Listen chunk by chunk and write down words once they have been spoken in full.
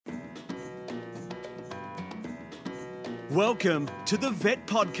Welcome to the Vet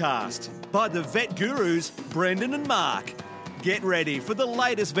Podcast by the Vet Gurus, Brendan and Mark. Get ready for the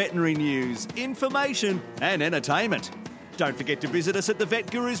latest veterinary news, information and entertainment. Don't forget to visit us at the Vet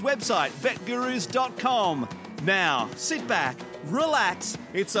Gurus website, vetgurus.com. Now, sit back, relax.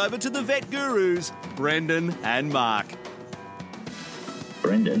 It's over to the Vet Gurus, Brendan and Mark.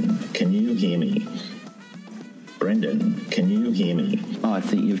 Brendan, can you hear me? Brendan, can you hear me? Oh, I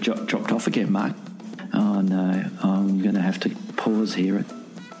think you've dropped off again, Mark. Oh, no. I'm going to have to pause here.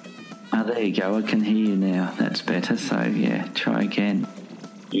 Oh, there you go. I can hear you now. That's better. So, yeah, try again.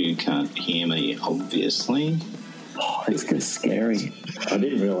 You can't hear me, obviously. Oh, it's just scary. I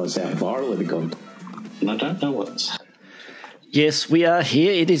didn't realise how viral it had gone. And I don't know what's... Yes, we are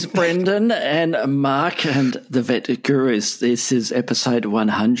here. It is Brendan and Mark and the Vet Gurus. This is episode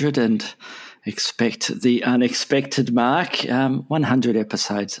 100 and expect the unexpected, Mark. 100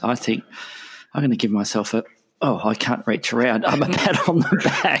 episodes. I think I'm going to give myself I can't reach around. I'm a pat on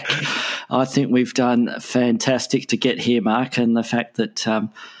the back. I think we've done fantastic to get here, Mark, and the fact that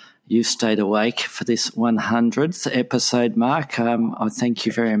you stayed awake for this 100th episode, Mark. I thank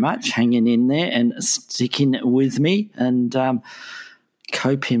you very much hanging in there and sticking with me and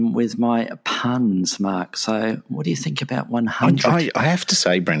coping with my puns, Mark. So what do you think about 100? I have to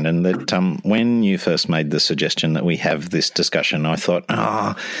say, Brendan, that when you first made the suggestion that we have this discussion, I thought,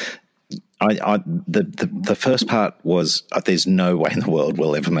 the first part was there's no way in the world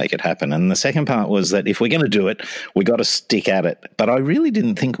we'll ever make it happen. And the second part was that if we're going to do it, we got to stick at it. But I really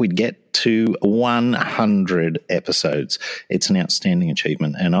didn't think we'd get to 100 episodes. It's an outstanding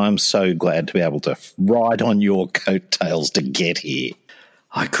achievement, and I'm so glad to be able to ride on your coattails to get here.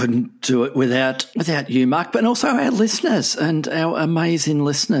 I couldn't do it without you, Mark, but also our listeners and our amazing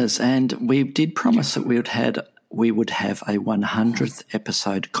listeners. And we did promise that we would have a 100th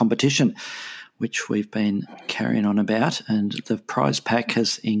episode competition, which we've been carrying on about, and the prize pack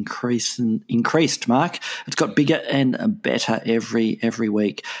has increased, Mark. It's got bigger and better every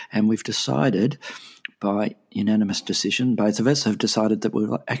week, and we've decided by unanimous decision, both of us have decided that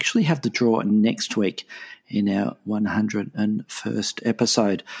we'll actually have the draw next week in our 101st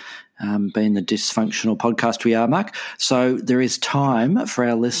episode, being the dysfunctional podcast we are, Mark. So there is time for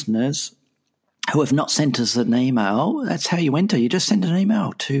our listeners who have not sent us an email. That's how you enter. You just send an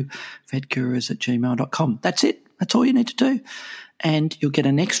email to vetgurus@gmail.com. That's it. That's all you need to do. And you'll get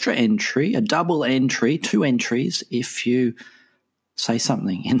an extra entry, a double entry, 2 entries if you say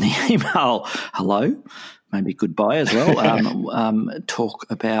something in the email. Hello, maybe goodbye as well. Talk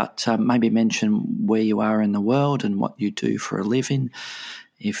about, maybe mention where you are in the world and what you do for a living,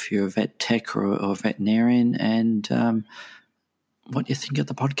 if you're a vet tech or veterinarian, and what you think of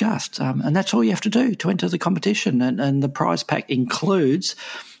the podcast. And that's all you have to do to enter the competition. And the prize pack includes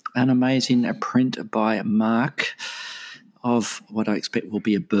an amazing print by Mark of what I expect will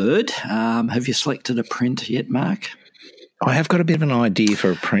be a bird. Have you selected a print yet, Mark? I have got a bit of an idea for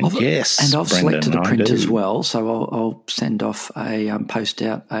a print, yes. And I've Brendan, selected a print as well, so I'll send off post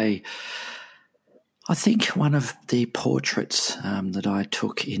out I think one of the portraits that I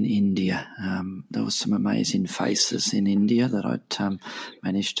took in India. There was some amazing faces in India that I'd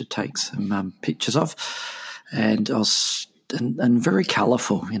managed to take some pictures of, and very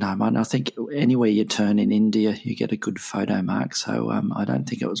colourful, And I think anywhere you turn in India, you get a good photo, Mark. So I don't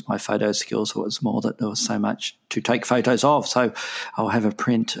think it was my photo skills; it was more that there was so much to take photos of. So I'll have a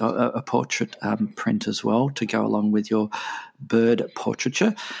portrait print as well to go along with your bird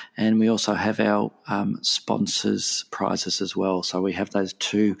portraiture, and we also have our sponsors prizes as well. So we have those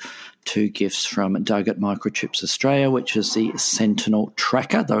two gifts from Doug at Microchips Australia, which is the Sentinel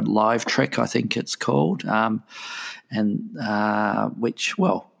Tracker, the live trek I think it's called, which,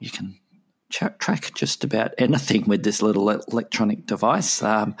 well, you can track just about anything with this little electronic device.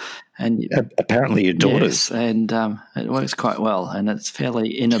 And apparently your daughters. Yes, and it works quite well, and it's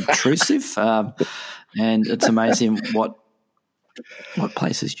fairly inobtrusive, and it's amazing what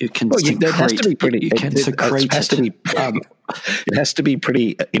places you can secrete. It has to be pretty. You can secrete It has to be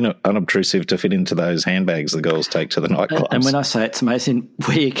pretty unobtrusive to fit into those handbags the girls take to the nightclubs. And when I say it's amazing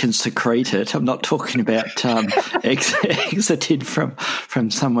where you can secrete it, I'm not talking about exited from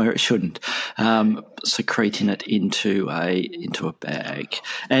somewhere it shouldn't. Secreting it into a bag,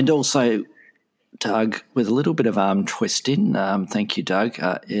 and also Doug, with a little bit of arm twisting, thank you, Doug,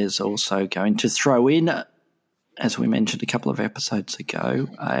 is also going to throw in, as we mentioned a couple of episodes ago,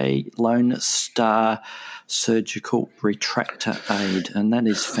 a Lone Star surgical retractor aid, and that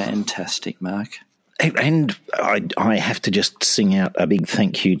is fantastic, Mark. And I have to just sing out a big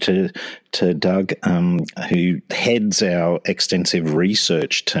thank you to to Doug, who heads our extensive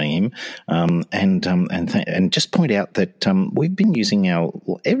research team, and just point out that we've been using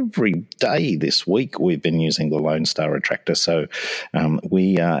every day this week we've been using the Lone Star Retractor. So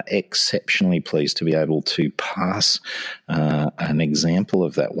we are exceptionally pleased to be able to pass an example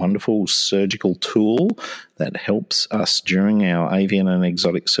of that wonderful surgical tool that helps us during our avian and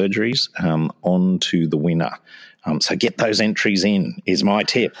exotic surgeries on to the winner. So get those entries in is my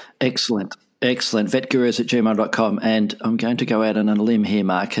tip. Excellent. Vetgurus@gmail.com. And I'm going to go out on a limb here,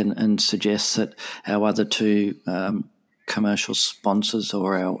 Mark, and suggest that our other two commercial sponsors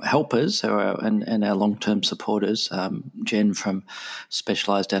or our helpers and our long-term supporters, Jen from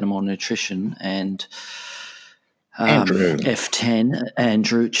Specialised Animal Nutrition and Andrew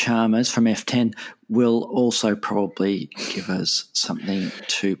Chalmers from F10 will also probably give us something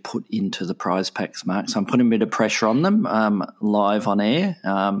to put into the prize packs, Mark. So I'm putting a bit of pressure on them live on air,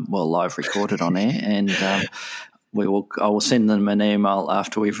 live recorded on air, and I will send them an email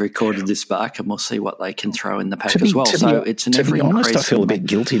after we've recorded this back, and we'll see what they can throw in the pack as well. So it's an to be honest, I feel a bit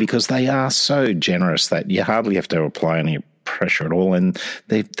guilty because they are so generous that you hardly have to apply any pressure at all, and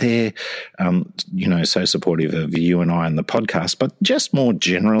they're so supportive of you and I and the podcast, but just more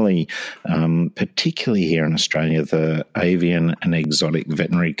generally, particularly here in Australia, the avian and exotic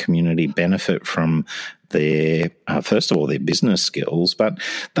veterinary community benefit from their first of all their business skills, but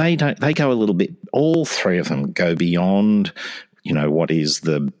they go a little bit. All three of them go beyond what is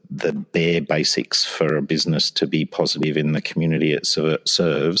the bare basics for a business to be positive in the community it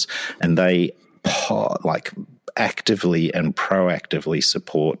serves, and they actively and proactively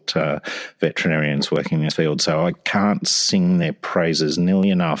support veterinarians working in this field. So I can't sing their praises nearly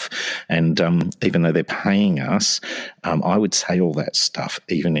enough. And even though they're paying us, I would say all that stuff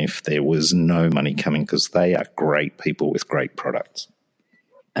even if there was no money coming, because they are great people with great products.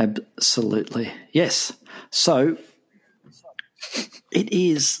 Absolutely. Yes. So it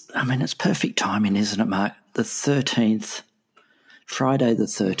is, it's perfect timing, isn't it, Mark? The 13th, Friday the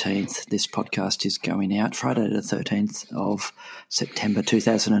 13th, this podcast is going out, Friday the 13th of September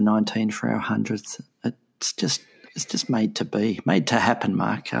 2019 for our 100th. It's just made to happen,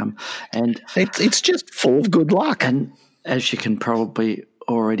 Mark. And it's just full of good luck. And as you can probably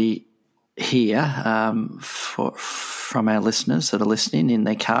already hear from our listeners that are listening in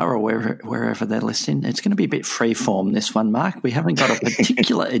their car or wherever they're listening, it's going to be a bit free-form, this one, Mark. We haven't got a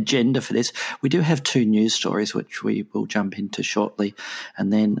particular agenda for this. We do have two news stories, which we will jump into shortly.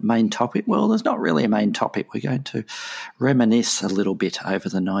 And then main topic, well, there's not really a main topic. We're going to reminisce a little bit over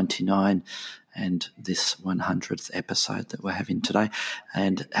the 99 and this 100th episode that we're having today,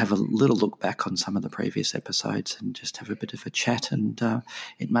 and have a little look back on some of the previous episodes and just have a bit of a chat. And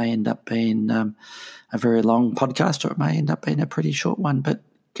it may end up being a very long podcast, or it may end up being a pretty short one, but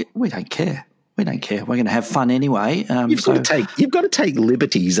we don't care. We're going to have fun anyway. You've got to take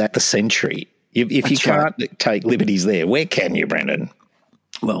liberties at the Century. If you can't take liberties there, where can you, Brendan?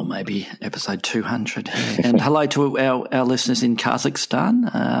 Well, maybe episode 200. Yeah. And hello to our listeners in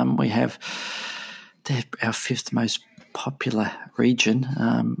Kazakhstan. We have our fifth most popular region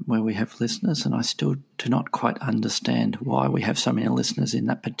where we have listeners, and I still do not quite understand why we have so many listeners in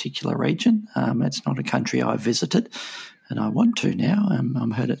that particular region. It's not a country I've visited, and I want to now.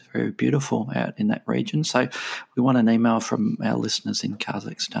 I've heard it's very beautiful out in that region. So we want an email from our listeners in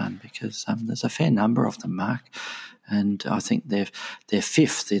Kazakhstan, because there's a fair number of them, Mark. And I think they're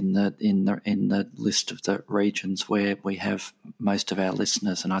fifth in the list of the regions where we have most of our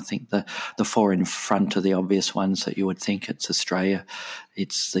listeners. And I think the four in front are the obvious ones that you would think. It's Australia,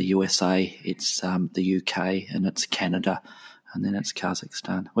 it's the USA, it's the UK, and it's Canada, and then it's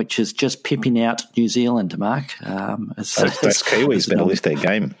Kazakhstan, which is just pipping out New Zealand, Mark. Those Kiwis better lift their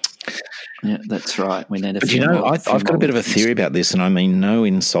game. Yeah, that's right. We need a but few I've got a bit of a theory about this, and I mean no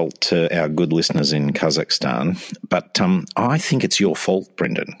insult to our good listeners in Kazakhstan, but I think it's your fault,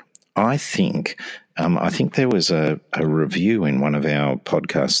 Brendan. I think there was a review in one of our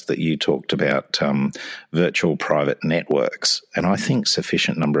podcasts that you talked about virtual private networks, and I think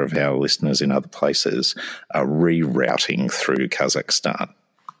sufficient number of our listeners in other places are rerouting through Kazakhstan.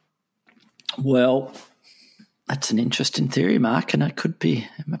 Well, that's an interesting theory, Mark, and it could be.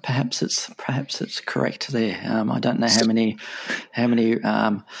 Perhaps it's correct there. I don't know how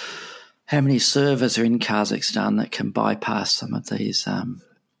many servers are in Kazakhstan that can bypass some of these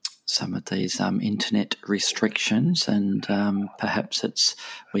internet restrictions, and perhaps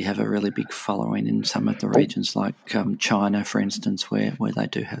we have a really big following in some of the regions like China, for instance, where they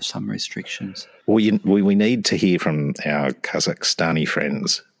do have some restrictions. Well, we need to hear from our Kazakhstani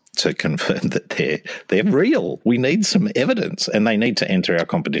friends to confirm that they're real. We need some evidence, and they need to enter our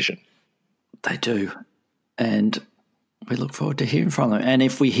competition. They do. And we look forward to hearing from them. And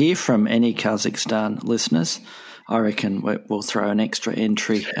if we hear from any Kazakhstan listeners, I reckon we'll throw an extra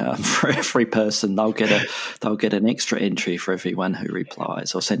entry for every person. They'll get an extra entry for everyone who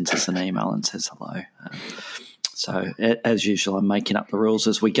replies or sends us an email and says hello. So as usual, I'm making up the rules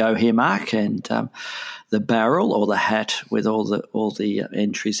as we go here, Mark. And the barrel or the hat with all the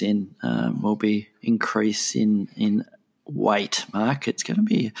entries in will be increase in weight, Mark. It's going to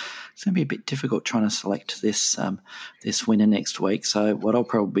be a bit difficult trying to select this winner next week. So what I'll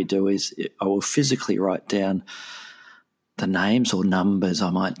probably do is I will physically write down the names or numbers I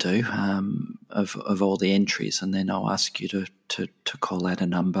might do of all the entries, and then I'll ask you to call out a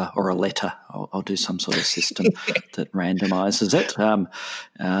number or a letter. I'll do some sort of system that randomises it,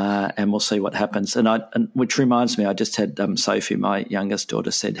 and we'll see what happens. And which reminds me, I just had Sophie, my youngest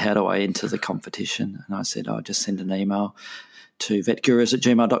daughter, said, "How do I enter the competition?" And I said, "I'll just send an email to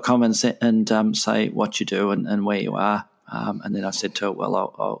vetgurus@gmail.com and say what you do and where you are." And then I said to her,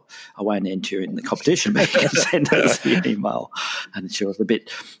 "Well, I won't enter you in the competition, but you can send us the email." And she was a bit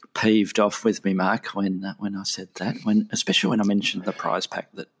peeved off with me, Mark, when I said that. Especially when I mentioned the prize pack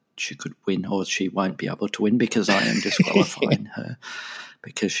that she could win or she won't be able to win because I am disqualifying her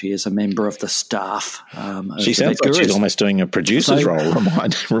because she is a member of the staff. She sounds like she's almost doing a producer's role,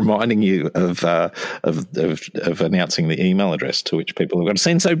 reminding you of announcing the email address to which people have got to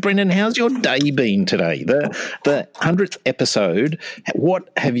send. So, Brendan, how's your day been today? The 100th episode,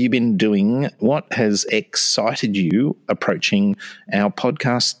 what have you been doing? What has excited you approaching our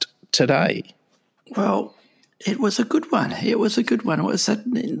podcast today? Well, it was a good one. It was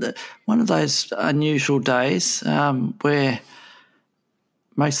one of those unusual days where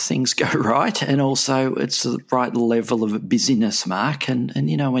most things go right, and also it's the right level of busyness, Mark. And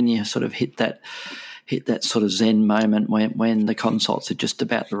you know, when you sort of hit that sort of zen moment when the consults are just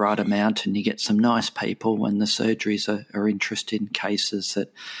about the right amount and you get some nice people, when the surgeries are interested in cases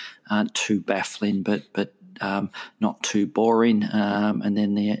that aren't too baffling but not too boring, and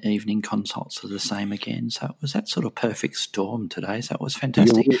then the evening consults are the same again. So it was that sort of perfect storm today. So it was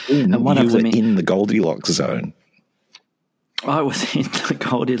fantastic. You were in the Goldilocks zone. I was in the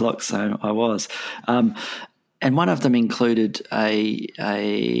Goldilocks zone. I was, and one of them included and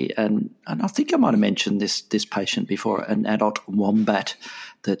I think I might have mentioned this patient before, an adult wombat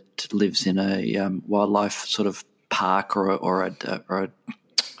that lives in a wildlife sort of park or a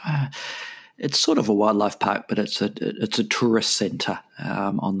it's sort of a wildlife park, but it's a tourist centre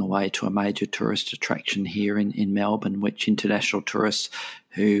on the way to a major tourist attraction here in Melbourne, which international tourists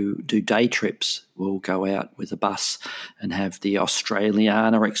who do day trips will go out with a bus and have the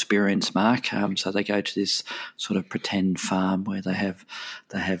Australiana experience, Mark. So they go to this sort of pretend farm where they have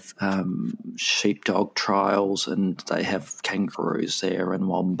sheepdog trials, and they have kangaroos there and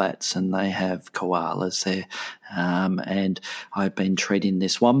wombats, and they have koalas there. And I've been treating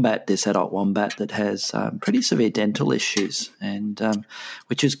this adult wombat that has pretty severe dental issues, and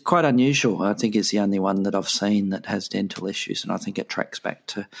which is quite unusual. I think it's the only one that I've seen that has dental issues, and I think it tracks back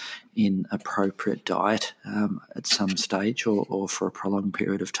to inappropriate diet at some stage or for a prolonged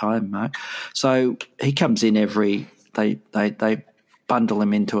period of time, Mark. So he comes in they bundle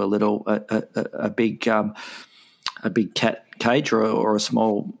him into a big cat cage or a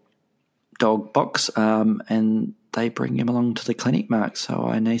small dog box, and they bring him along to the clinic, Mark. So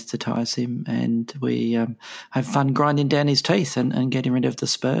I anaesthetise him, and we have fun grinding down his teeth and getting rid of the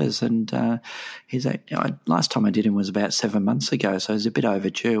spurs. And last time I did him was about 7 months ago, so he's a bit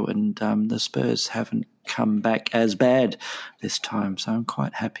overdue, and the spurs haven't come back as bad this time. So I'm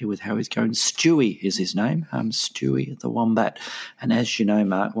quite happy with how he's going. Stewie is his name, Stewie the wombat. And as you know,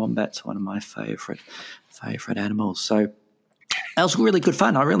 Mark, wombats are one of my favourite animals. So that was really good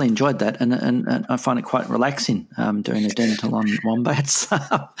fun. I really enjoyed that, and I find it quite relaxing doing a dental on wombats.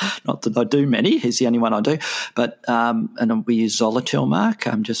 Not that I do many; he's the only one I do. But and we use Zolatil, Mark,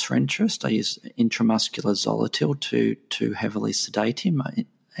 just for interest. I use intramuscular Zolatil to heavily sedate him,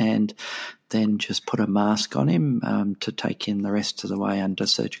 and then just put a mask on him to take him the rest of the way under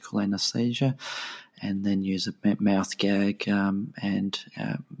surgical anaesthesia, and then use a mouth gag and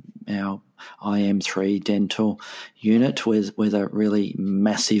our IM3 dental unit with a really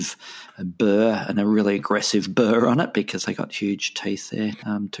massive burr and a really aggressive burr on it, because they got huge teeth there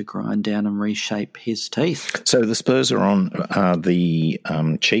to grind down and reshape his teeth. So the spurs are on the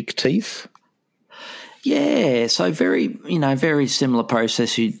cheek teeth? Yeah, so very similar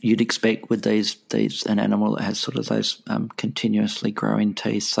process you'd expect with an animal that has sort of those continuously growing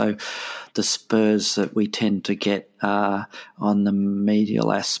teeth. So the spurs that we tend to get are on the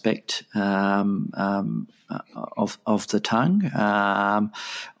medial aspect of the tongue,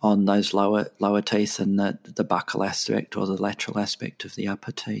 on those lower teeth, and the buccal aspect or the lateral aspect of the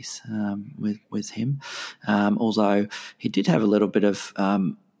upper teeth with him. Although he did have a little bit of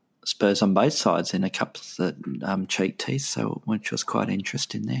spurs on both sides in a couple of the cheek teeth, so which was quite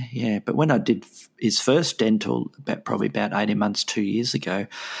interesting there. Yeah, but when I did his first dental, probably about 18 months, 2 years ago,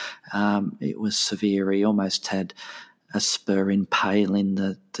 it was severe. He almost had a spur impale in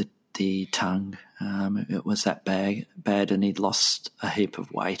the tongue. It was that bad, and he'd lost a heap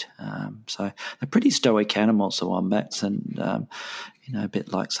of weight. So they're pretty stoic animals, the wombats, and a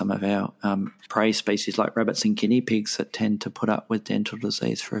bit like some of our prey species like rabbits and guinea pigs that tend to put up with dental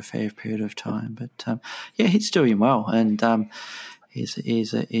disease for a fair period of time. But he's doing well, and he's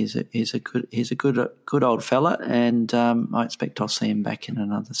a good old fella, and I expect I'll see him back in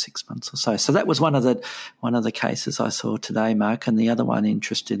another 6 months or so. So that was one of the cases I saw today, Mark, and the other one,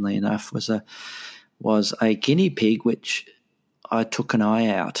 interestingly enough, was a guinea pig which I took an eye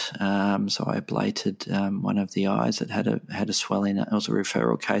out, so I ablated one of the eyes that had a swelling. It was a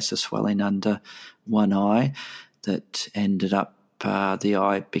referral case of swelling under one eye that ended up the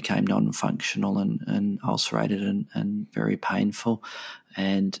eye became non-functional and ulcerated and very painful.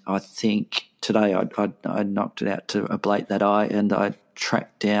 And I think today I knocked it out to ablate that eye, and I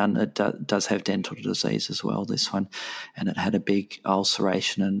tracked down, it does have dental disease as well, this one, and it had a big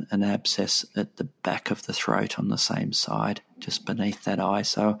ulceration and an abscess at the back of the throat on the same side, just beneath that eye.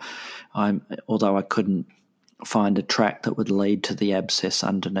 So although I couldn't find a track that would lead to the abscess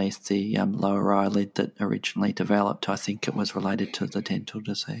underneath the lower eyelid that originally developed, I think it was related to the dental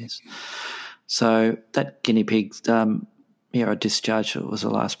disease. So that guinea pig, I discharged it. It was the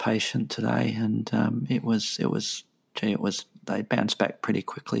last patient today, and they bounce back pretty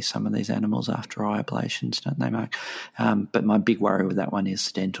quickly, some of these animals, after eye ablations, don't they, Mark? But my big worry with that one is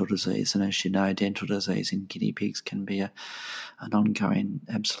the dental disease. And as you know, dental disease in guinea pigs can be an ongoing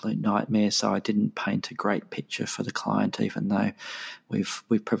absolute nightmare. So I didn't paint a great picture for the client, even though we've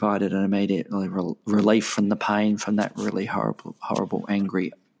provided an immediate relief from the pain from that really horrible,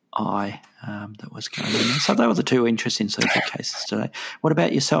 angry eye that was going on. So they were the two interesting surgery cases today. What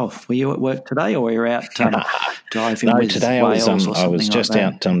about yourself? Were you at work today, or were you out diving with today whales or something? I was just like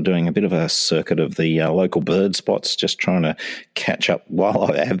out doing a bit of a circuit of the local bird spots, just trying to catch up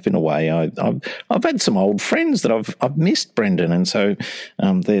while I have been away. I've had some old friends that I've missed, Brendan, and so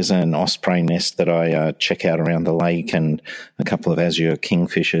there's an osprey nest that I check out around the lake, and a couple of azure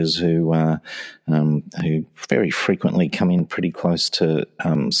kingfishers who very frequently come in pretty close to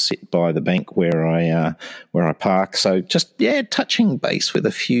sit by the bank where I park. So just touching base with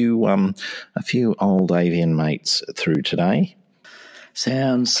a few old avian mates through today.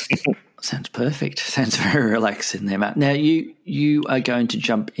 Sounds perfect. Sounds very relaxing there, Matt. Now you are going to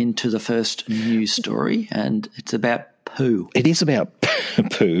jump into the first news story, and it's about poo. It is about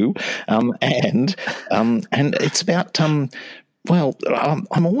poo, and it's about I'm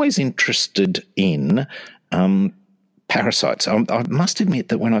always interested in parasites. I must admit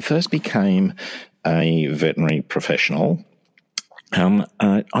that when I first became a veterinary professional,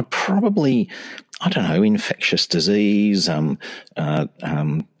 I probably, infectious disease,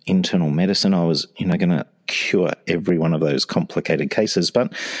 internal medicine. I was, going to cure every one of those complicated cases,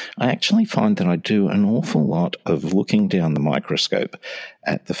 but I actually find that I do an awful lot of looking down the microscope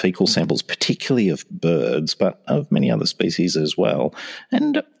at the fecal samples, particularly of birds, but of many other species as well.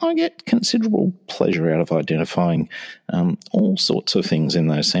 And I get considerable pleasure out of identifying all sorts of things in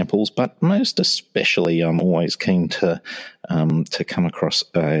those samples, but most especially I'm always keen to come across,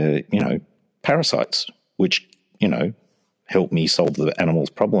 parasites, which, help me solve the animal's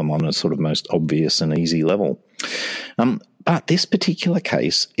problem on a sort of most obvious and easy level. But this particular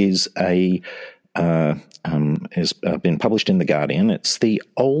case is has been published in The Guardian. It's the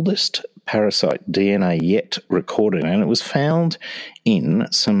oldest parasite DNA yet recorded, and it was found in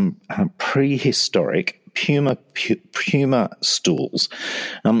some prehistoric puma stools.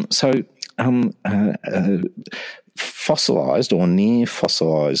 Fossilized or near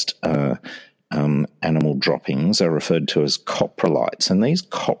fossilized animal droppings are referred to as coprolites, and these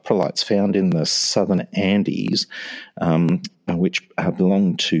coprolites found in the southern Andes, which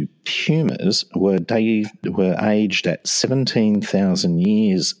belong to pumas, were aged at 17,000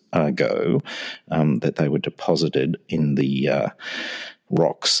 years ago, that they were deposited in the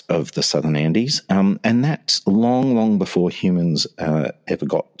rocks of the southern Andes. And that's long, long before humans ever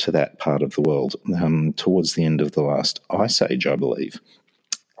got to that part of the world, towards the end of the last ice age, I believe.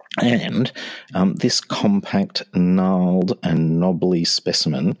 And this compact, gnarled and knobbly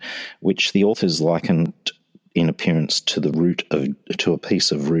specimen, which the authors likened in appearance to a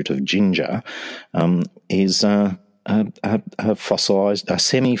piece of root of ginger, is a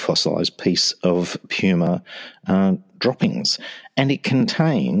semi-fossilized piece of puma droppings, and it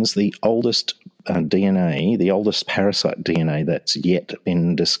contains the oldest DNA, the oldest parasite DNA that's yet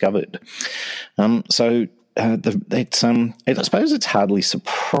been discovered. I suppose it's hardly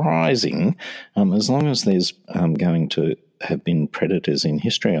surprising, as long as there's going to have been predators in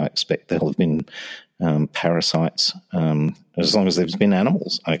history. I expect there'll have been parasites. As long as there's been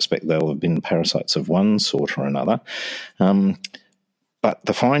animals, I expect there'll have been parasites of one sort or another. But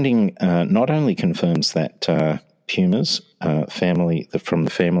the finding not only confirms that pumas, from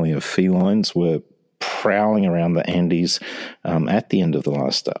the family of felines, were prowling around the Andes at the end of the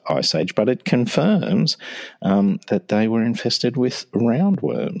last ice age, but it confirms that they were infested with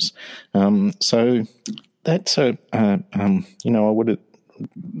roundworms. So that's I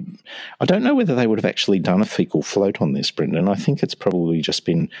don't know whether they would have actually done a fecal float on this, Brendan. I think it's probably just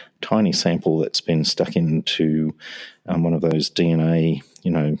been a tiny sample that's been stuck into one of those DNA,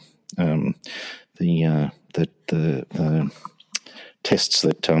 the tests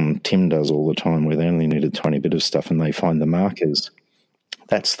that Tim does all the time, where they only need a tiny bit of stuff and they find the markers.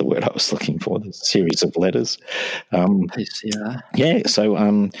 That's the word I was looking for. The series of letters. PCR. Yeah.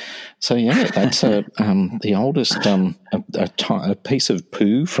 So that's the oldest a piece of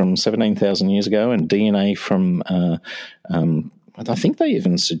poo from 17,000 years ago, and DNA from. I think they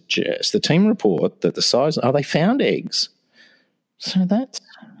even suggest, the team report, that the size. They found eggs. So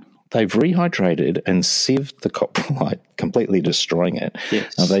they've rehydrated and sieved the coprolite, completely destroying it.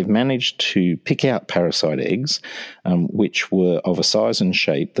 Yes. They've managed to pick out parasite eggs, which were of a size and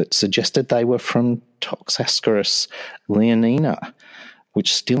shape that suggested they were from Toxascaris leonina,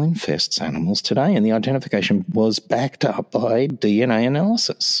 which still infests animals today. And the identification was backed up by DNA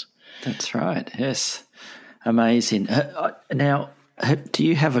analysis. That's right, yes. Amazing. Now, do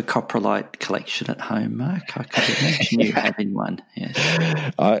you have a coprolite collection at home, Mark? I could imagine you having one. Yes.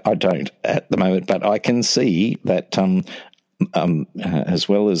 I don't at the moment, but I can see that as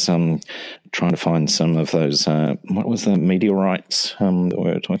well as trying to find some of those, what was the meteorites that we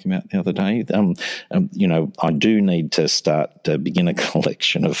were talking about the other day? I do need to start to begin a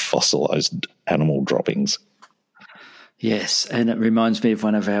collection of fossilized animal droppings. Yes, and it reminds me of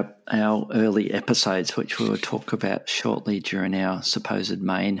one of our early episodes, which we will talk about shortly during our supposed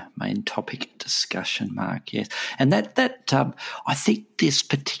main topic discussion, Mark. Yes, and that I think this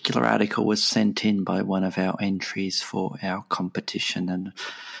particular article was sent in by one of our entries for our competition, and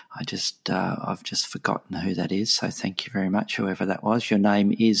I've just forgotten who that is. So thank you very much, whoever that was. Your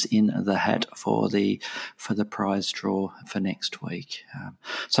name is in the hat for the prize draw for next week.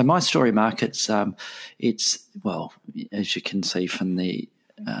 So my story, Mark, it's well, as you can see from the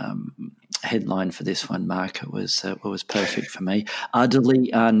headline for this one, Mark, it was perfect for me. Utterly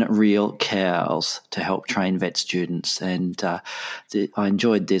unreal cows to help train vet students, and I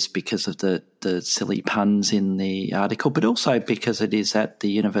enjoyed this because of the silly puns in the article, but also because it is at the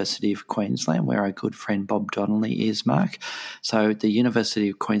University of Queensland, where our good friend Bob Donnelly is, Mark. So the University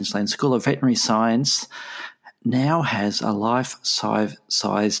of Queensland School of Veterinary Science now has a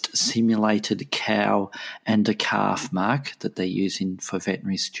life-sized simulated cow and a calf, Mark, that they're using for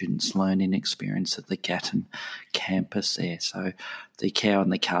veterinary students' learning experience at the Gatton campus there. So the cow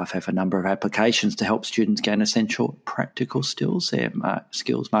and the calf have a number of applications to help students gain essential practical skills there, Mark.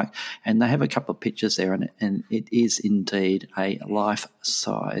 And they have a couple of pictures there, and it is indeed a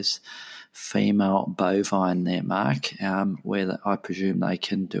life-size female bovine there, Mark, where I presume they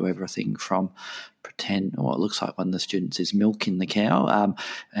can do everything from pretend, or it looks like one of the students is milking the cow,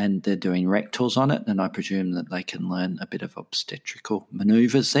 and they're doing rectals on it, and I presume that they can learn a bit of obstetrical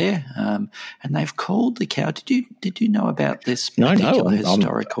manoeuvres there. And they've called the cow. Did you know about this particular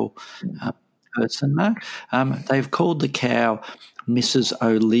historical person, Mark? They've called the cow Mrs.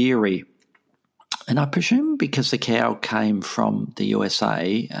 O'Leary. And I presume because the cow came from the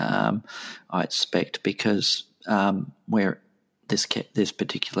USA, I expect, because where this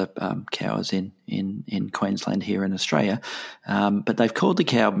particular cow is in Queensland here in Australia. But they've called the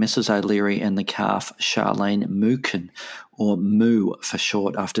cow Mrs. O'Leary and the calf Charlene Mookin, or Moo for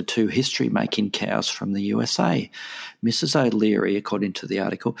short, after two history-making cows from the USA. Mrs. O'Leary, according to the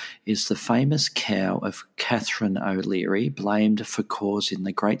article, is the famous cow of Catherine O'Leary, blamed for causing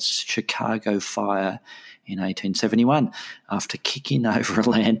the Great Chicago Fire in 1871 after kicking over a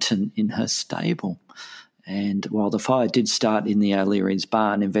lantern in her stable. And while the fire did start in the O'Leary's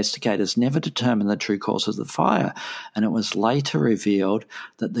barn, investigators never determined the true cause of the fire. And it was later revealed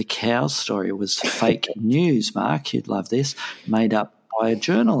that the cow story was fake news, Mark, you'd love this, made up by a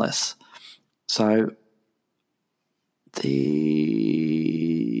journalist. So the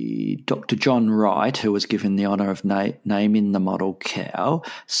Dr. John Wright, who was given the honour of naming the model cow,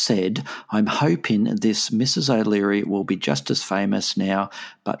 said, "I'm hoping this Mrs. O'Leary will be just as famous now,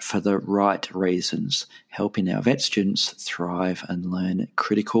 but for the right reasons, helping our vet students thrive and learn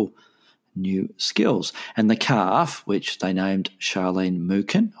critical new skills." And the calf, which they named Charlene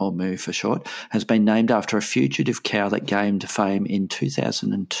Mookin, or Moo for short, has been named after a fugitive cow that gained fame in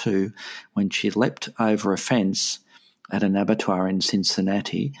 2002 when she leapt over a fence at an abattoir in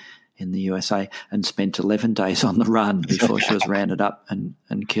Cincinnati in the USA and spent 11 days on the run before she was rounded up and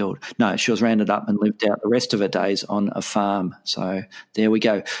killed. No, she was rounded up and lived out the rest of her days on a farm. So there we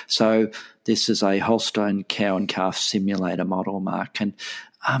go. So this is a Holstein cow and calf simulator model, Mark. And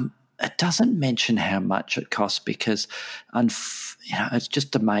it doesn't mention how much it costs because it's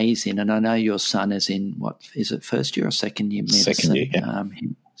just amazing. And I know your son is in, what, is it first year or second year medicine? Second year, yeah.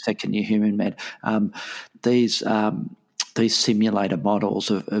 Second year human med. These simulator models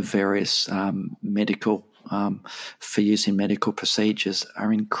of various medical for use in medical procedures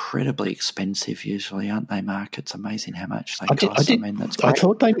are incredibly expensive usually, aren't they, Mark? It's amazing how much they cost. That's great. I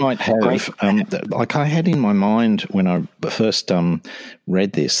thought they might have, like I had in my mind when I first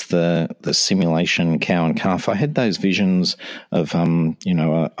read this, the simulation cow and calf, I had those visions of, a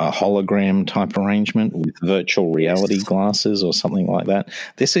hologram type arrangement with virtual reality glasses or something like that.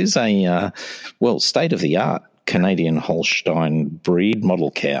 This is a, state-of-the-art Canadian Holstein breed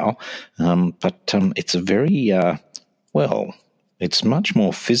model cow, but it's a very it's much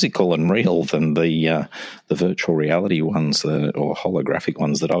more physical and real than the virtual reality ones or holographic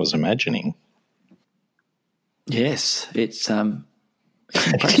ones that I was imagining. Yes, it's impressive.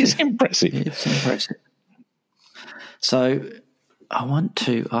 It is impressive. It's impressive. So I want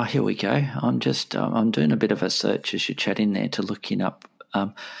to. Oh, here we go. I'm doing a bit of a search as you're chatting there to looking up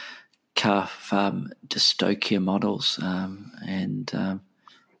calf dystocia models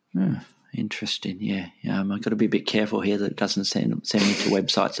interesting. Yeah. I've got to be a bit careful here that it doesn't send me to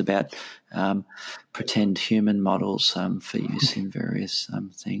websites about pretend human models for use in various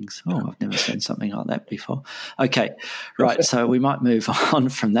things. Oh, I've never seen something like that before. Okay, right, so we might move on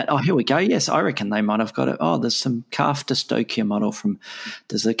from that. Oh, here we go. Yes, I reckon they might have got it. Oh, there's some calf dystocia model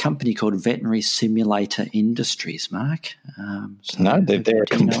there's a company called Veterinary Simulator Industries, Mark. They're a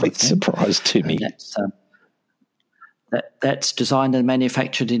complete surprise to me. That's designed and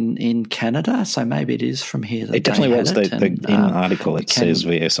manufactured in Canada, so maybe it is from here. It definitely was. In the article, it says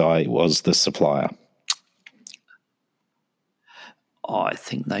VSI was the supplier. I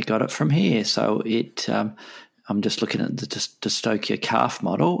think they got it from here. So I'm just looking at the dystocia calf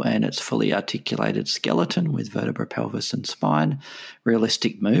model, and it's fully articulated skeleton with vertebra, pelvis, and spine,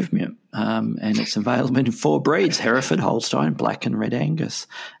 realistic movement, and it's available in 4 breeds: Hereford, Holstein, Black, and Red Angus,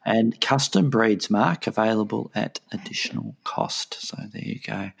 and custom breeds, Mark, available at additional cost. So there you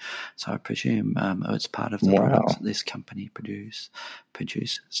go. So I presume it's part of the products that this company produces.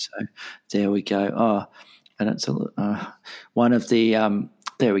 So there we go. Oh, and it's one of the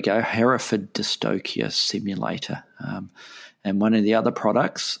there we go, Hereford dystocia simulator. And one of the other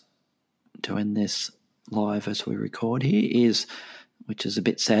products, doing this live as we record here, which is a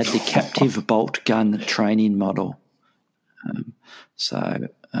bit sad, the captive bolt gun training model. And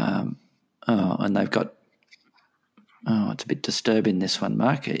they've got, it's a bit disturbing, this one,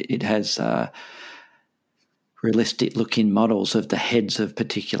 Mark. It has realistic-looking models of the heads of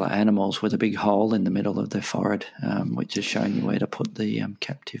particular animals with a big hole in the middle of their forehead, which is showing you where to put the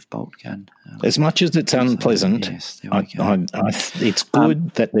captive bolt gun. As much as it's unpleasant, it's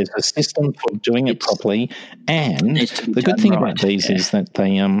good that there's a system for doing it properly, and the good thing about these is that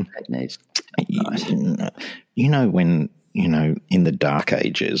they, when, in the dark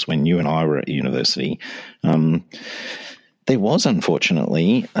ages, when you and I were at university, there was,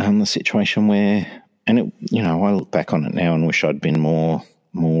 unfortunately, the situation where, and it, I look back on it now and wish I'd been more.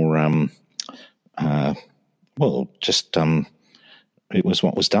 It was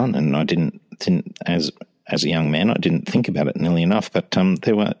what was done, and I didn't as a young man, I didn't think about it nearly enough. But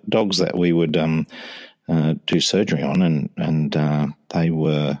there were dogs that we would do surgery on, and they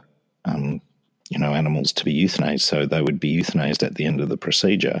were, animals to be euthanized, so they would be euthanized at the end of the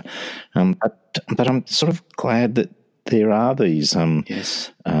procedure. But I'm sort of glad that there are these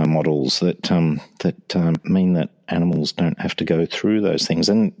Yes. models that mean that animals don't have to go through those things,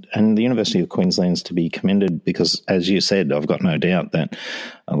 and the University of Queensland's to be commended because, as you said, I've got no doubt that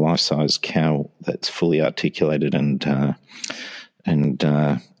a life-size cow that's fully articulated and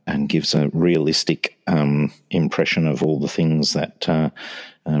gives a realistic impression of all the things that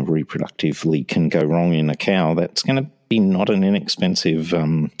reproductively can go wrong in a cow, that's going to be not an inexpensive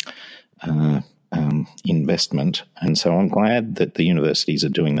investment. And so I'm glad that the universities are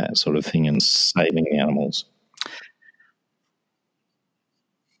doing that sort of thing and saving the animals.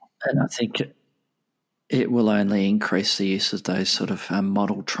 And I think it will only increase the use of those sort of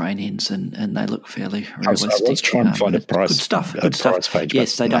model trainings, and they look fairly realistic. I was trying to find a price. Good stuff. Price page,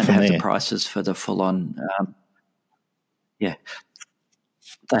 yes, they don't have there. the prices for the full-on. They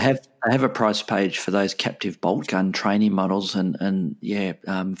have a price page for those captive bolt gun training models, and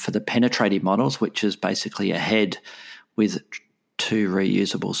for the penetrating models, which is basically a head with 2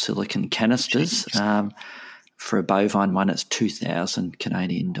 reusable silicon canisters. For a bovine one, it's 2,000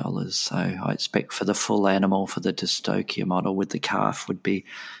 Canadian dollars. So I expect for the full animal, for the dystocia model with the calf, would be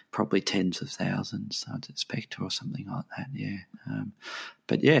probably tens of thousands, I'd expect, or something like that, yeah.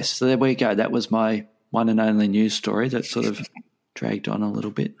 But yes, so there we go. That was my one and only news story that sort of dragged on a little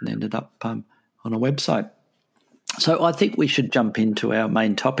bit and ended up on a website. So I think we should jump into our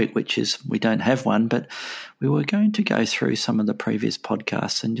main topic, which is we don't have one, but we were going to go through some of the previous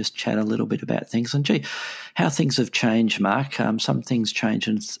podcasts and just chat a little bit about things. And, gee, how things have changed, Mark. Some things change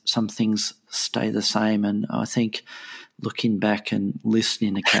and some things stay the same. And I think looking back and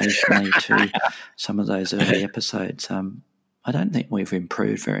listening occasionally to some of those early episodes, I don't think we've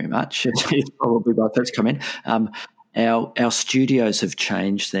improved very much. It's probably my first comment. Our studios have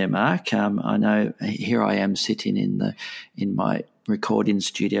changed there, Mark. I know here I am sitting in my recording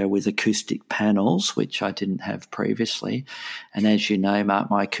studio with acoustic panels, which I didn't have previously. And as you know, Mark,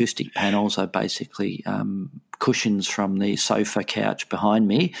 my acoustic panels are basically cushions from the sofa couch behind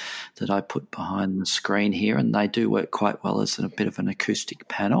me that I put behind the screen here, and they do work quite well as a bit of an acoustic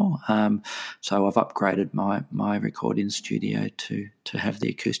panel. So I've upgraded my recording studio to have the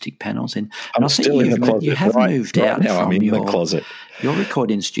acoustic panels in. I'm still in the closet. You have moved out now. from I'm in the closet. Your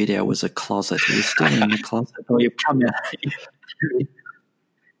recording studio was a closet. Are you still in the closet, or you've come out?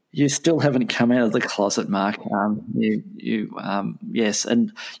 You still haven't come out of the closet, Mark. Yes,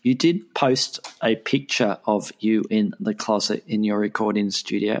 and you did post a picture of you in the closet in your recording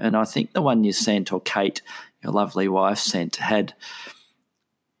studio, and I think the one you sent, or Kate, your lovely wife, sent, had.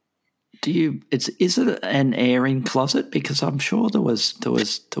 Is it an airing closet? Because I'm sure there was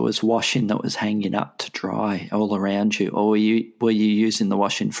washing that was hanging up to dry all around you, or were you using the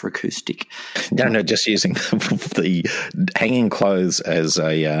washing for acoustic? No, just using the hanging clothes as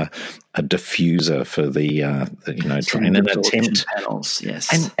a diffuser for the in an attempt. Panels, yes.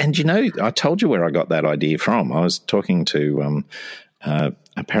 And I told you where I got that idea from. I was talking to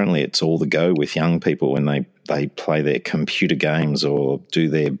apparently it's all the go with young people when they play their computer games or do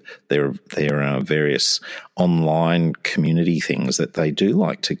their various online community things, that they do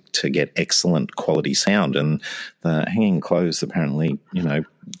like to get excellent quality sound, and the hanging clothes apparently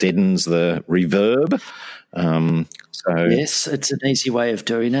deadens the reverb. So yes, it's an easy way of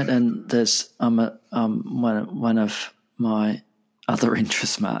doing it, and there's one of my other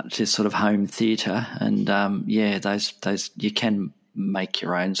interests, Mark, is sort of home theatre, and those you can make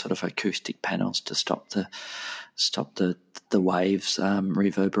your own sort of acoustic panels to stop the waves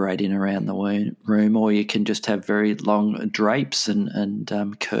reverberating around the room, or you can just have very long drapes and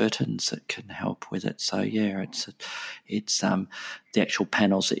curtains that can help with it. So yeah, it's the actual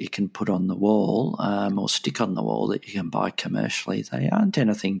panels that you can put on the wall or stick on the wall that you can buy commercially. They aren't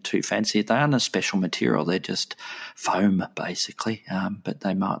anything too fancy. They aren't a special material. They're just foam basically, but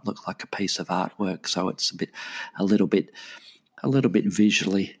they might look like a piece of artwork. So it's a little bit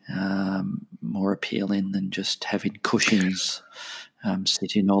visually more appealing than just having cushions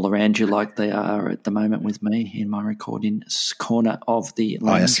sitting all around you like they are at the moment with me in my recording corner of the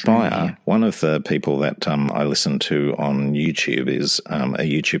lounge. I aspire. One of the people that I listen to on YouTube is a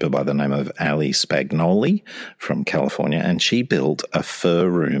YouTuber by the name of Ali Spagnoli from California, and she built a fur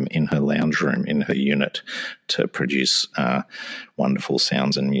room in her lounge room in her unit to produce wonderful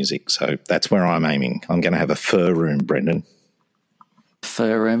sounds and music. So that's where I'm aiming. I'm going to have a fur room, Brendan.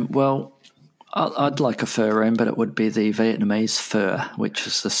 Fur room. Well, I'd like a fur room, but it would be the Vietnamese pho, which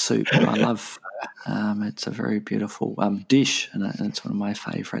is the soup. I love pho. It's a very beautiful dish, and it's one of my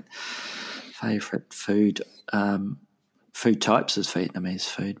favourite food types is Vietnamese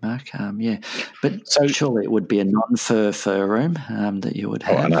food, Mark. But so surely it would be a non-fur room that you would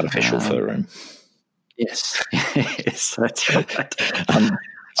have. An artificial fur room. Yes, yes, that's right.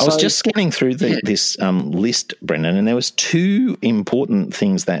 I was just scanning through this list, Brendan, and there was two important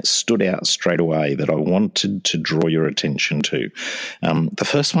things that stood out straight away that I wanted to draw your attention to. The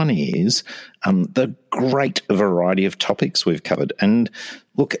first one is the great variety of topics we've covered. And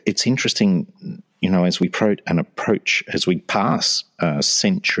look, it's interesting, as we as we pass a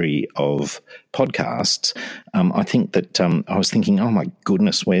century of podcasts, I think that I was thinking, oh my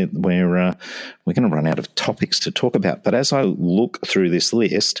goodness, we're going to run out of topics to talk about. But as I look through this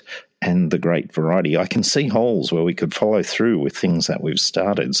list and the great variety, I can see holes where we could follow through with things that we've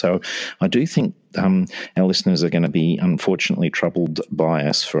started. So I do think our listeners are going to be unfortunately troubled by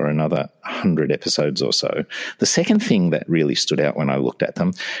us for another 100 episodes or so. The second thing that really stood out when I looked at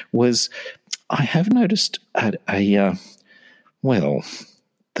them was I have noticed the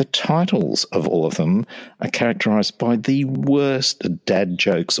titles of all of them are characterised by the worst dad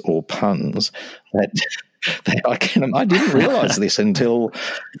jokes or puns that I didn't realise this until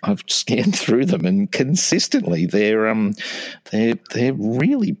I've scanned through them, and consistently they're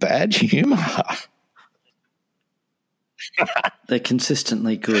really bad humour. They're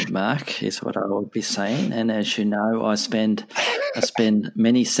consistently good, Mark, is what I would be saying. And as you know, I spend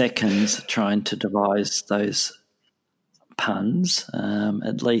many seconds trying to devise those puns.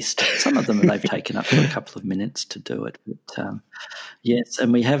 At least some of them they've taken up to a couple of minutes to do it. But yes,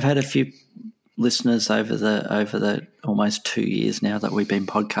 and we have had a few listeners over the almost 2 years now that we've been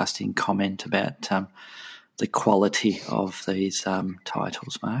podcasting comment about the quality of these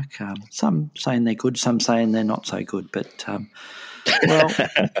titles, Mark. Some saying they're good, some saying they're not so good. But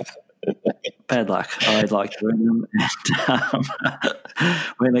bad luck. I like doing them, and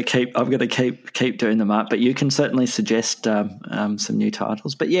I'm going to keep doing them up. But you can certainly suggest some new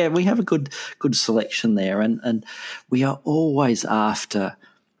titles. But yeah, we have a good selection there, and we are always after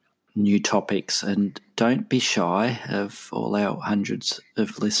new topics, and don't be shy of all our hundreds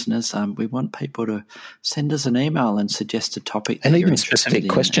of listeners. We want people to send us an email and suggest a topic, and even specific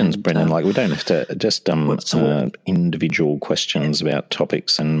questions, Brendan. Like, we don't have to just individual questions about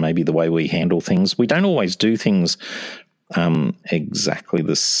topics and maybe the way we handle things. We don't always do things exactly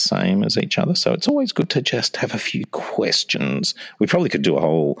the same as each other, so it's always good to just have a few questions. We probably could do a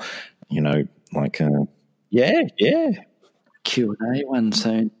whole, Q&A one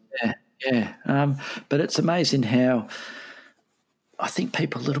soon. Yeah. But it's amazing how I think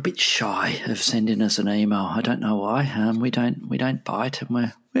people are a little bit shy of sending us an email. I don't know why. We don't bite, and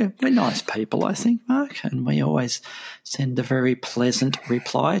we're nice people, I think, Mark, and we always send a very pleasant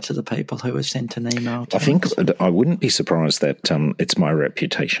reply to the people who have sent an email to us. I think I wouldn't be surprised that it's my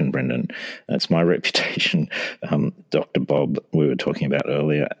reputation, Brendan. It's my reputation. Dr. Bob, we were talking about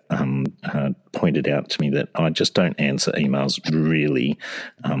earlier, pointed out to me that I just don't answer emails really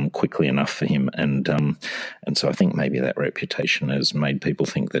quickly enough for him, and so I think maybe that reputation has made people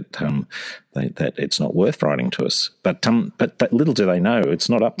think that that it's not worth writing to us. But little do they know, it's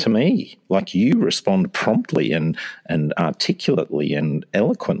not up to me. Like, you respond promptly and articulately and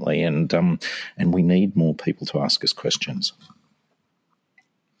eloquently, and we need more people to ask us questions.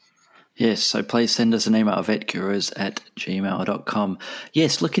 Yes, so please send us an email, vetgurus@gmail.com.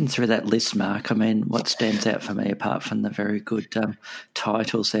 Yes, looking through that list, Mark, I mean, what stands out for me, apart from the very good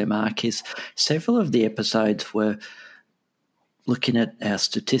titles there, Mark, is several of the episodes were looking at our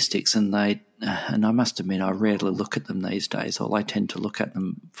statistics, and and I must admit, I rarely look at them these days. All I tend to look at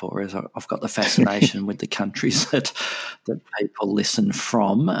them for is I've got the fascination with the countries that people listen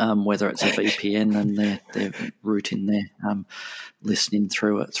from, whether it's a VPN and they're routing their listening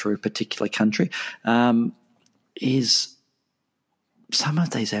through a particular country. Is some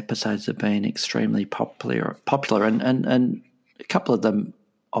of these episodes have been extremely popular, and a couple of them,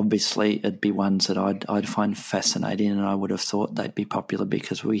 obviously, it'd be ones that I'd find fascinating, and I would have thought they'd be popular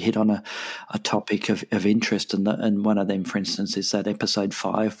because we hit on a topic of interest. And one of them, for instance, is that episode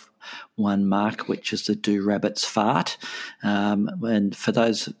 5, Mark, which is the Do Rabbits Fart. And for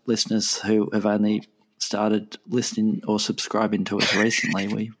those listeners who have only started listening or subscribing to us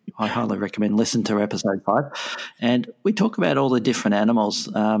recently, I highly recommend listen to episode 5. And we talk about all the different animals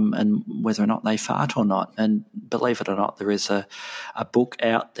and whether or not they fart or not. And believe it or not, there is a book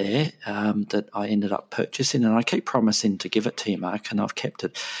out there that I ended up purchasing, and I keep promising to give it to you, Mark, and I've kept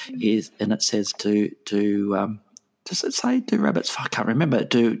it. And it says do does it say do rabbits? I can't remember.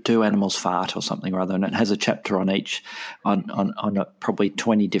 Do animals fart or something or other? And it has a chapter on each, on probably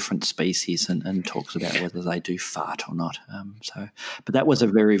 20 different species, and talks about whether they do fart or not. But that was a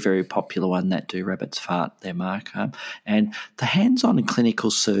very, very popular one. That do rabbits fart there, Mark. And the hands-on and clinical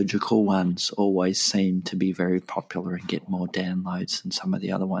surgical ones always seem to be very popular and get more downloads than some of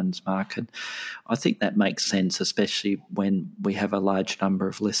the other ones, Mark. And I think that makes sense, especially when we have a large number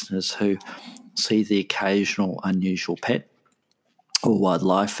of listeners who see the occasional unusual pet or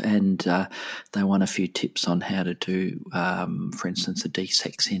wildlife, and they want a few tips on how to do, for instance, a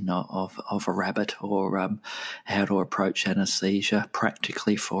desexing of a rabbit, or how to approach anaesthesia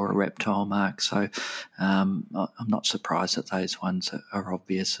practically for a reptile, Mark. So I'm not surprised that those ones are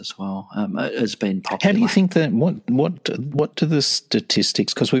obvious as well. It's been popular. How do you think that, what do the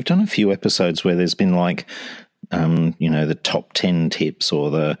statistics, because we've done a few episodes where there's been like, the top 10 tips,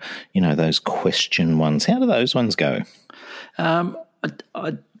 or the, those question ones. How do those ones go?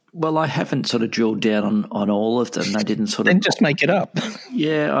 I haven't sort of drilled down on all of them. They didn't sort of... Then just make it up.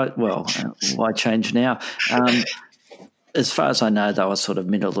 Yeah, why change now? As far as I know, they were sort of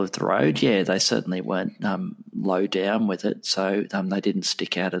middle of the road. Yeah, they certainly weren't low down with it. So they didn't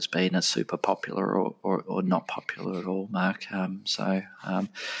stick out as being a super popular or not popular at all, Mark.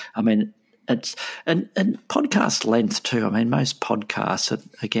 It's and podcast length too. I mean, most podcasts,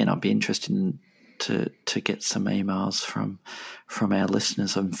 again, I'd be interested to get some emails from our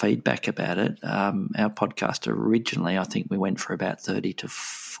listeners and feedback about it. Our podcast originally, I think we went for about 30 to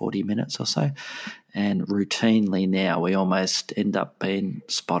 40 minutes or so, and routinely now we almost end up being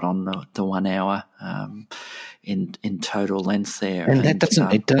spot on the 1 hour in total length there. And that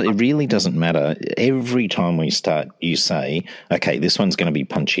doesn't it really doesn't matter. Every time we start, you say, okay, this one's going to be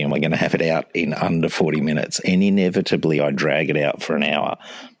punchy and we're going to have it out in under 40 minutes, and inevitably I drag it out for an hour.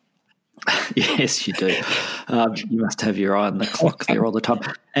 Yes, you do. You must have your eye on the clock there all the time.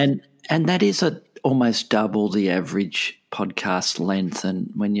 And that is almost double the average podcast length.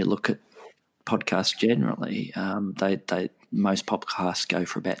 And when you look at podcasts generally, most podcasts go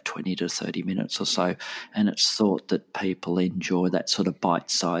for about 20 to 30 minutes or so, and it's thought that people enjoy that sort of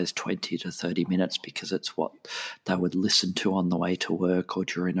bite-sized 20 to 30 minutes because it's what they would listen to on the way to work or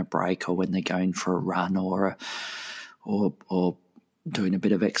during a break or when they're going for a run or doing a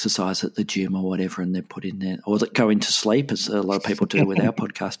bit of exercise at the gym or whatever, and they're put in there, or that go into sleep, as a lot of people do with our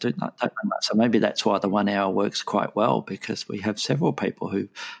podcast. So maybe that's why the 1 hour works quite well, because we have several people who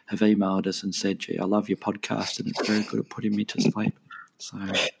have emailed us and said, gee, I love your podcast and it's very good at putting me to sleep. So,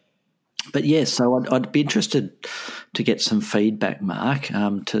 but yeah, so I'd be interested to get some feedback, Mark,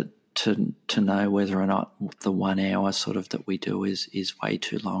 to know whether or not the 1 hour sort of that we do is way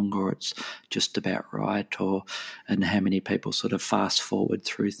too long, or it's just about right, and how many people sort of fast forward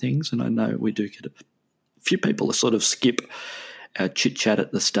through things. And I know we do get a few people that sort of skip our chit chat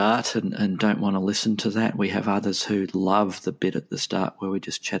at the start and don't want to listen to that. We have others who love the bit at the start where we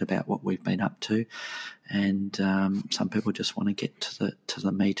just chat about what we've been up to, and some people just want to get to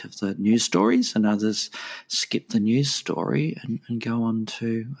the meat of the news stories, and others skip the news story and go on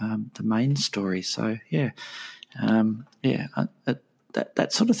to the main story. So that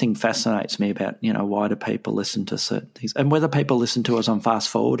sort of thing fascinates me about, why do people listen to certain things, and whether people listen to us on fast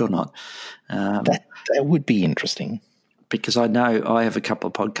forward or not. That would be interesting. Because I know I have a couple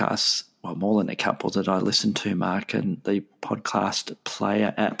of podcasts, well, more than a couple that I listen to, Mark, and the podcast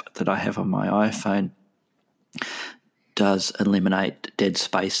player app that I have on my iPhone does eliminate dead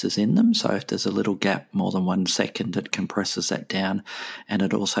spaces in them. So if there's a little gap more than 1 second, it compresses that down, and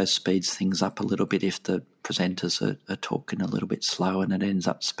it also speeds things up a little bit if the presenters are talking a little bit slow, and it ends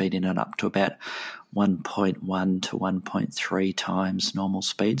up speeding it up to about 1.1 to 1.3 times normal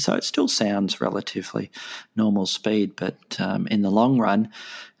speed. So it still sounds relatively normal speed, but in the long run,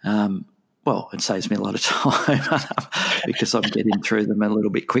 it saves me a lot of time because I'm getting through them a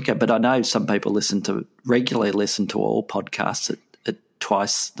little bit quicker. But I know some people regularly listen to all podcasts at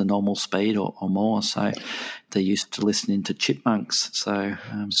twice the normal speed or more. So they're used to listening to chipmunks. So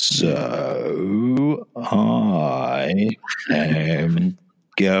I am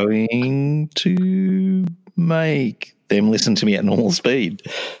going to make them listen to me at normal speed.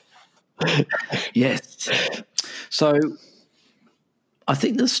 Yes. So I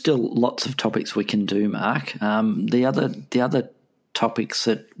think there's still lots of topics we can do, Mark. The other topics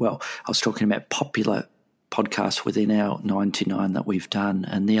that, I was talking about popular podcasts within our 99 that we've done,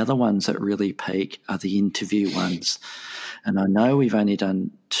 and the other ones that really peak are the interview ones. And I know we've only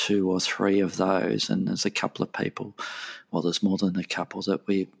done 2 or 3 of those, and there's a couple of people, there's more than a couple that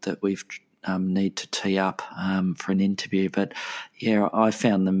we've need to tee up for an interview. But yeah, I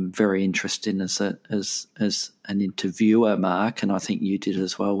found them very interesting as an interviewer, Mark, and I think you did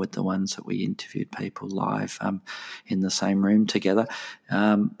as well with the ones that we interviewed people live in the same room together,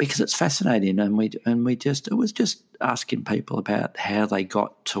 because it's fascinating, and it was just asking people about how they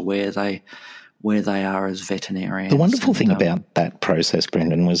got to where they are as veterinarians. The wonderful thing about that process,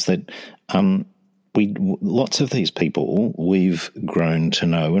 Brendan, was that lots of these people we've grown to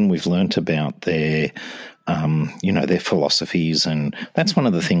know, and we've learnt about their philosophies, and that's one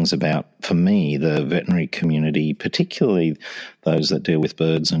of the things about, for me, the veterinary community, particularly those that deal with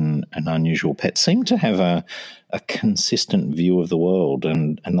birds and unusual pets, seem to have a consistent view of the world,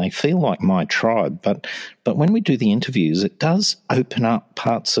 and they feel like my tribe. But when we do the interviews, it does open up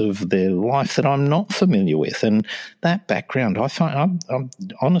parts of their life that I'm not familiar with, and that background, I find,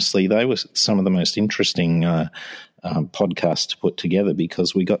 honestly, they were some of the most interesting podcasts to put together,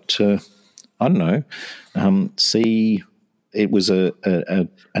 because we got to, I don't know, see it was an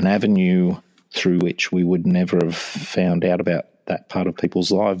avenue through which we would never have found out about that part of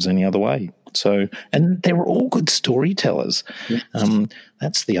people's lives any other way. So, and they were all good storytellers. Yes.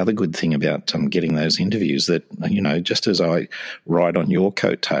 That's the other good thing about getting those interviews, that, just as I ride on your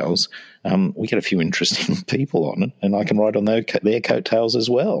coattails, we get a few interesting people on it, and I can ride on their coattails as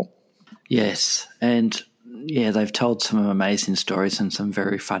well. Yes, and yeah, they've told some amazing stories and some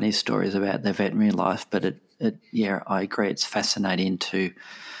very funny stories about their veterinary life. But I agree, it's fascinating to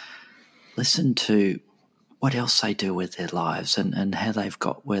listen to what else they do with their lives and how they've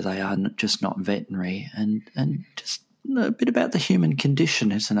got where they are, just not veterinary, and just a bit about the human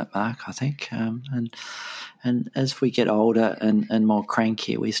condition, isn't it, Mark? I think, and as we get older and more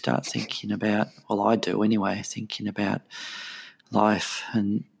cranky, we start thinking about, well, I do anyway, thinking about life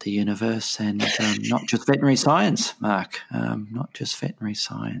and the universe, and not just veterinary science, Mark, not just veterinary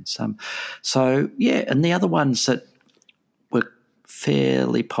science. So, yeah, and the other ones that were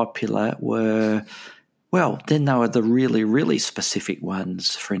fairly popular were, well, then they were the really, really specific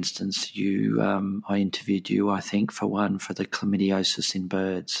ones. For instance, I interviewed you, I think, for the chlamydiosis in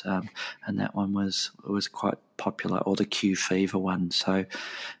birds, and that one was quite popular, or the Q fever one. So,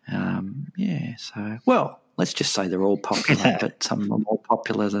 well, let's just say they're all popular, but some are more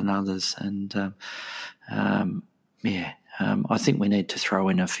popular than others. And, I think we need to throw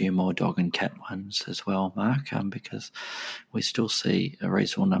in a few more dog and cat ones as well, Mark, because we still see a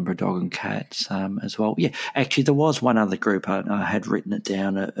reasonable number of dog and cats as well. Yeah, actually, there was one other group, I had written it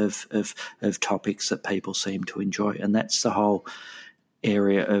down, of topics that people seem to enjoy, and that's the whole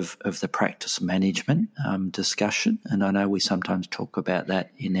area of the practice management discussion. And I know we sometimes talk about that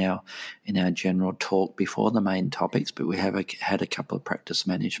in our general talk before the main topics, but we have had a couple of practice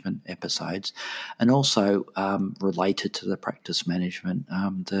management episodes, and also related to the practice management,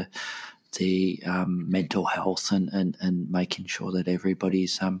 the mental health and making sure that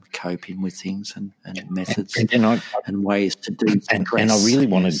everybody's coping with things and methods and ways to do things. And I really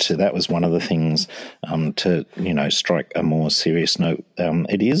wanted to, that was one of the things to, strike a more serious note.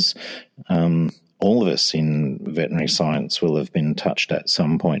 It is, all of us in veterinary science will have been touched at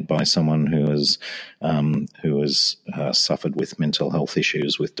some point by someone who has suffered with mental health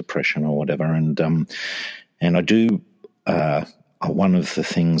issues, with depression or whatever. And I do, one of the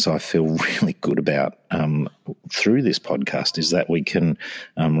things I feel really good about through this podcast is that we can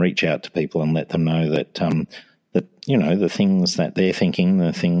reach out to people and let them know that the things that they're thinking,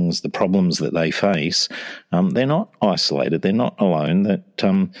 the problems that they face, they're not isolated, they're not alone.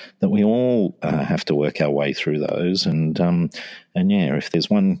 That we all have to work our way through those. And if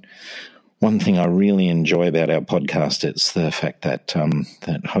there's one thing I really enjoy about our podcast, it's the fact that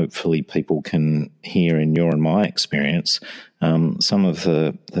that hopefully people can hear, in your and my experience, some of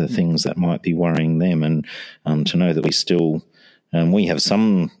the things that might be worrying them, and to know that we still we have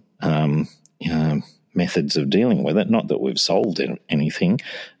some methods of dealing with it. Not that we've solved anything,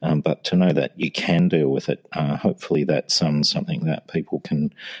 but to know that you can deal with it. Hopefully, that's something that people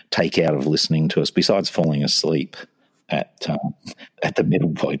can take out of listening to us, besides falling asleep at the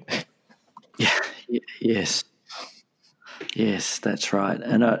middle point. Yeah. Yes, that's right.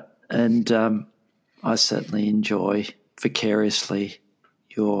 And I certainly enjoy vicariously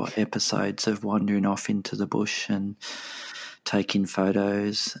your episodes of wandering off into the bush and taking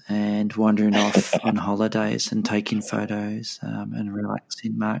photos, and wandering off on holidays and taking photos and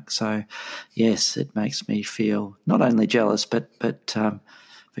relaxing, Mark. So, yes, it makes me feel not only jealous but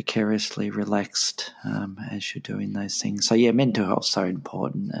vicariously relaxed as you're doing those things. So, yeah, mental health is so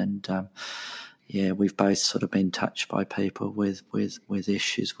important, and we've both sort of been touched by people with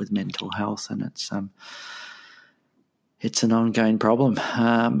issues with mental health, and it's an ongoing problem,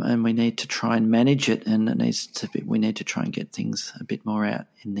 and we need to try and manage it. And we need to try and get things a bit more out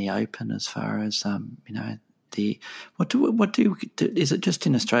in the open as far as is it just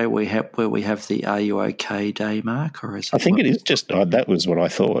in Australia where we have the Are You OK Day, Mark, or is it? I think it is just that was what I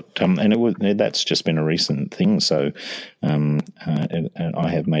thought, and that's just been a recent thing. So, and I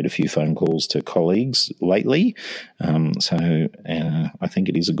have made a few phone calls to colleagues lately. So I think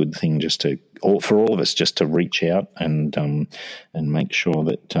it is a good thing for all of us just to reach out and make sure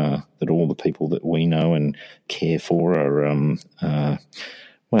that all the people that we know and care for are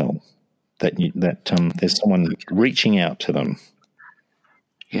that there's someone reaching out to them.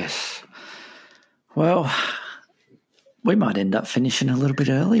 Yes. Well, we might end up finishing a little bit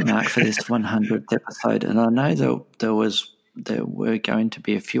early, Mark, for this 100th episode. And I know there were going to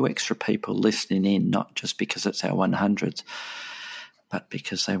be a few extra people listening in, not just because it's our 100th, but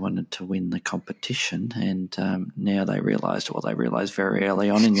because they wanted to win the competition. And now they realised very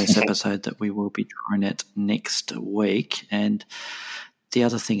early on in this episode that we will be trying it next week. And the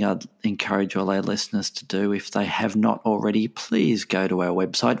other thing I'd encourage all our listeners to do, if they have not already, please go to our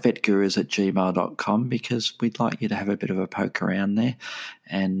website, vetgurus@gmail.com, because we'd like you to have a bit of a poke around there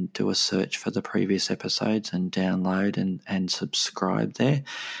and do a search for the previous episodes and download and subscribe there.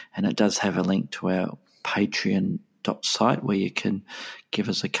 And it does have a link to our Patreon site where you can give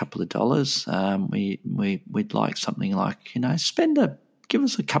us a couple of dollars. We'd like something like, give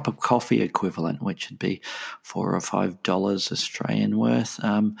us a cup of coffee equivalent, which would be $4 or $5 Australian worth,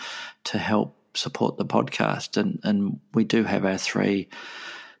 to help support the podcast. And we do have our 3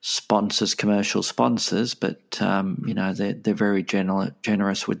 sponsors, commercial sponsors, but they're very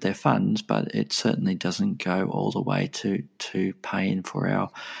generous with their funds, but it certainly doesn't go all the way to paying for our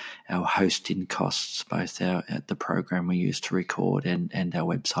hosting costs, both at the program we use to record and our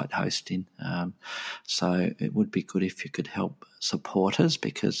website hosting. So it would be good if you could help support us,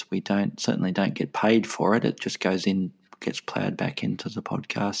 because we certainly don't get paid for it. It just gets ploughed back into the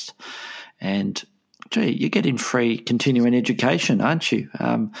podcast. And you're getting free continuing education, aren't you?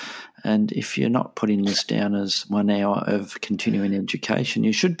 And if you're not putting this down as 1 hour of continuing education,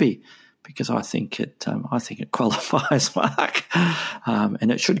 you should be, because I think it qualifies, Mark,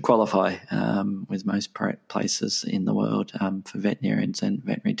 and it should qualify with most places in the world for veterinarians and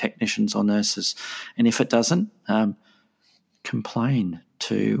veterinary technicians or nurses. And if it doesn't, complain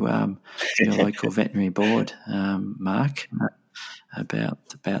to your local veterinary board, Mark, about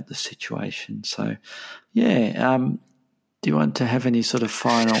the situation. So, do you want to have any sort of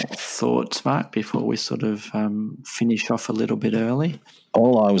final thoughts, Mark, before we sort of finish off a little bit early?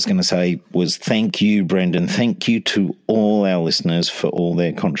 All I was going to say was thank you, Brendan. Thank you to all our listeners for all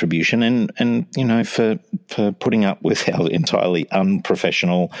their contribution and for putting up with our entirely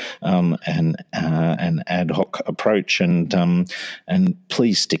unprofessional and ad hoc approach. And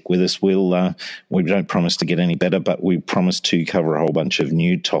please stick with us. We don't promise to get any better, but we promise to cover a whole bunch of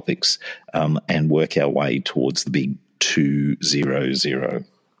new topics and work our way towards the big 200.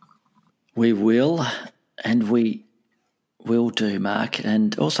 We will, and we will do, Mark.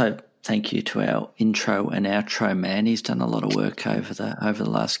 And also thank you to our intro and outro man. He's done a lot of work over the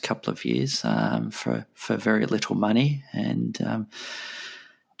last couple of years for very little money, and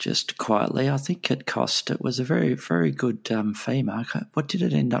just quietly. I think it was a very, very good fee, Mark. What did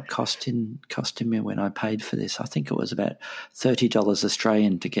it end up costing me when I paid for this? I think it was about $30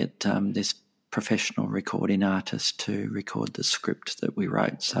 Australian to get this professional recording artist to record the script that we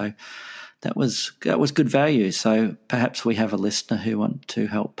wrote. So that was good value. So perhaps we have a listener who want to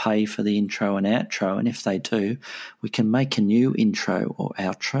help pay for the intro and outro, and if they do, we can make a new intro or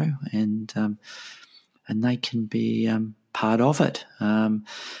outro, and they can be part of it.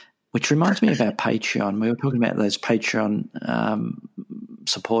 Which reminds me of our Patreon. We were talking about those Patreon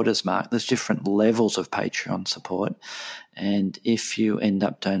supporters, Mark. There's different levels of Patreon support, and if you end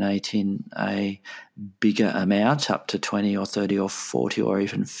up donating a bigger amount, up to $20 or $30 or $40 or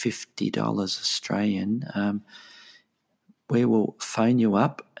even $50 Australian, we will phone you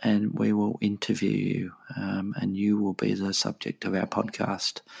up and we will interview you, and you will be the subject of our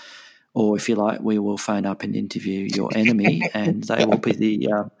podcast. Or if you like, we will phone up and interview your enemy, and they will be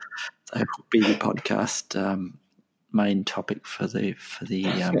the podcast main topic for the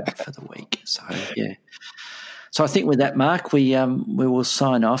week. So yeah. So I think with that, Mark, we will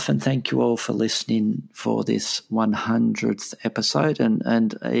sign off, and thank you all for listening for this 100th episode,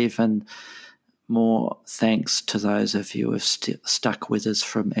 and even more thanks to those of you who have stuck with us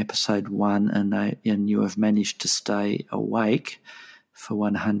from episode 1, and you have managed to stay awake for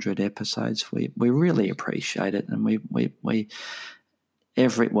 100 episodes. We really appreciate it, and we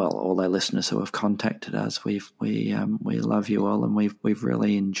all our listeners who have contacted us. We love you all, and we've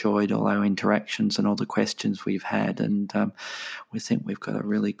really enjoyed all our interactions and all the questions we've had, and we think we've got a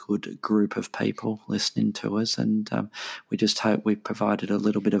really good group of people listening to us, and we just hope we've provided a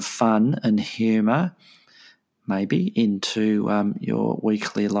little bit of fun and humour, maybe, into your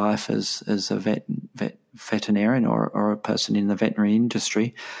weekly life as a veterinarian or a person in the veterinary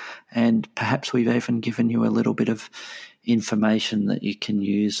industry, and perhaps we've even given you a little bit of information that you can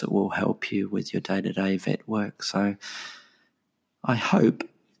use that will help you with your day-to-day vet work. So I hope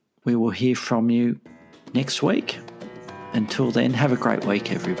we will hear from you next week. Until then, have a great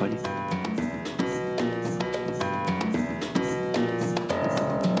week, everybody.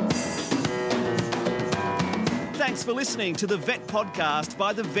 Thanks for listening to the Vet Podcast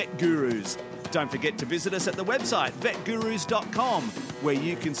by the Vet Gurus. Don't forget to visit us at the website vetgurus.com, where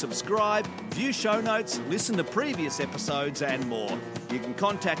you can subscribe, view show notes, listen to previous episodes and more. You can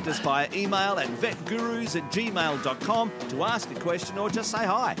contact us via email at vetgurus@gmail.com to ask a question or just say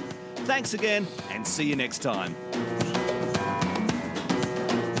hi. Thanks again, and see you next time.